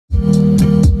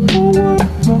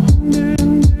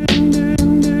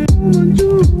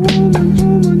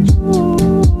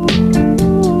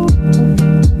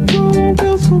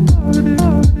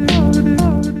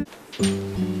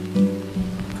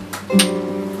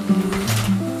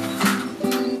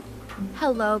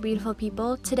Hello beautiful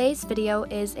people, today's video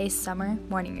is a summer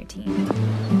morning routine.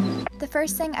 The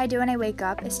first thing I do when I wake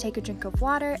up is take a drink of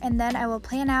water, and then I will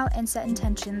plan out and set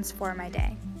intentions for my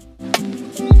day.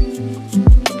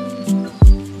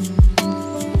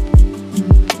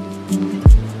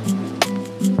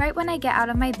 Right when I get out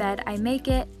of my bed, I make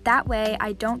it. That way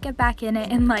I don't get back in it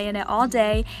and lay in it all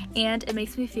day, and it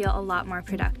makes me feel a lot more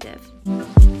productive.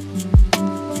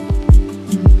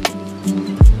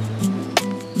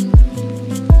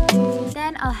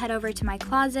 Then I'll head over to my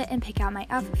closet and pick out my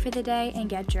outfit for the day and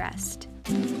get dressed.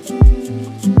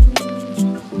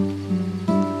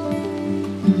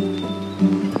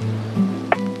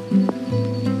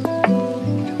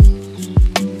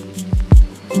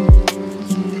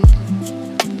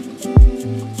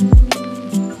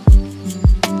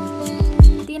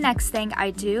 The next thing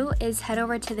I do is head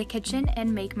over to the kitchen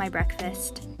and make my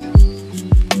breakfast.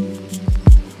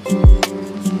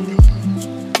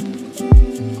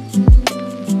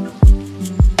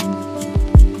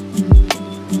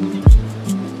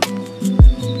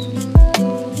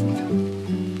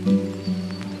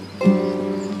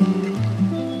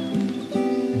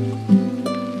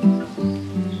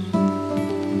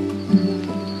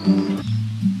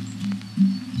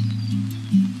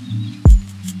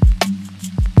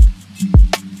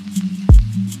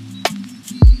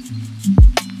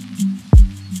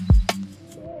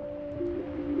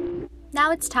 Now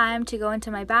it's time to go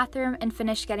into my bathroom and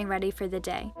finish getting ready for the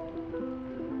day.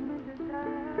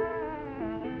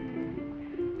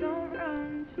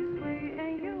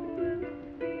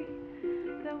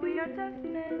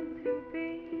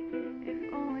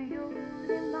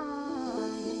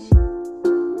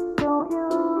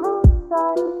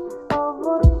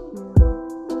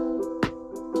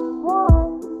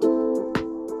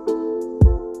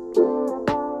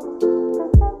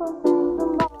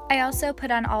 I also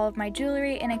put on all of my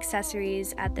jewelry and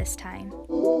accessories at this time.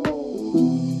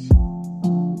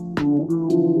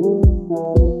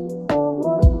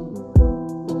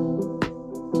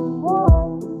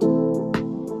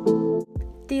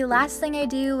 The last thing I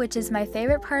do, which is my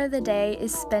favorite part of the day,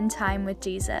 is spend time with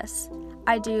Jesus.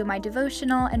 I do my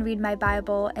devotional and read my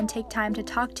Bible and take time to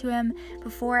talk to Him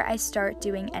before I start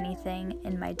doing anything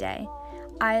in my day.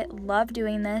 I love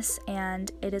doing this,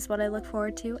 and it is what I look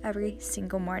forward to every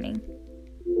single morning.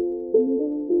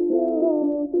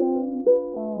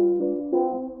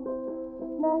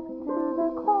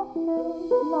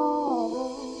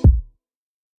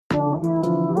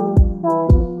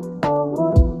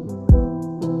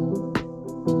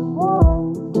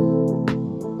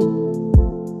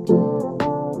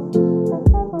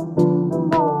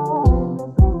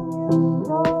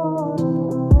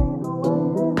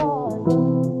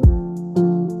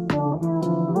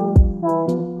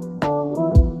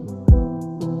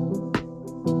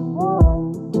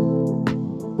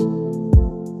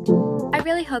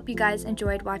 I hope you guys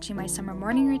enjoyed watching my summer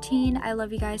morning routine. I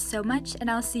love you guys so much, and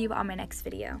I'll see you on my next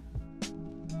video.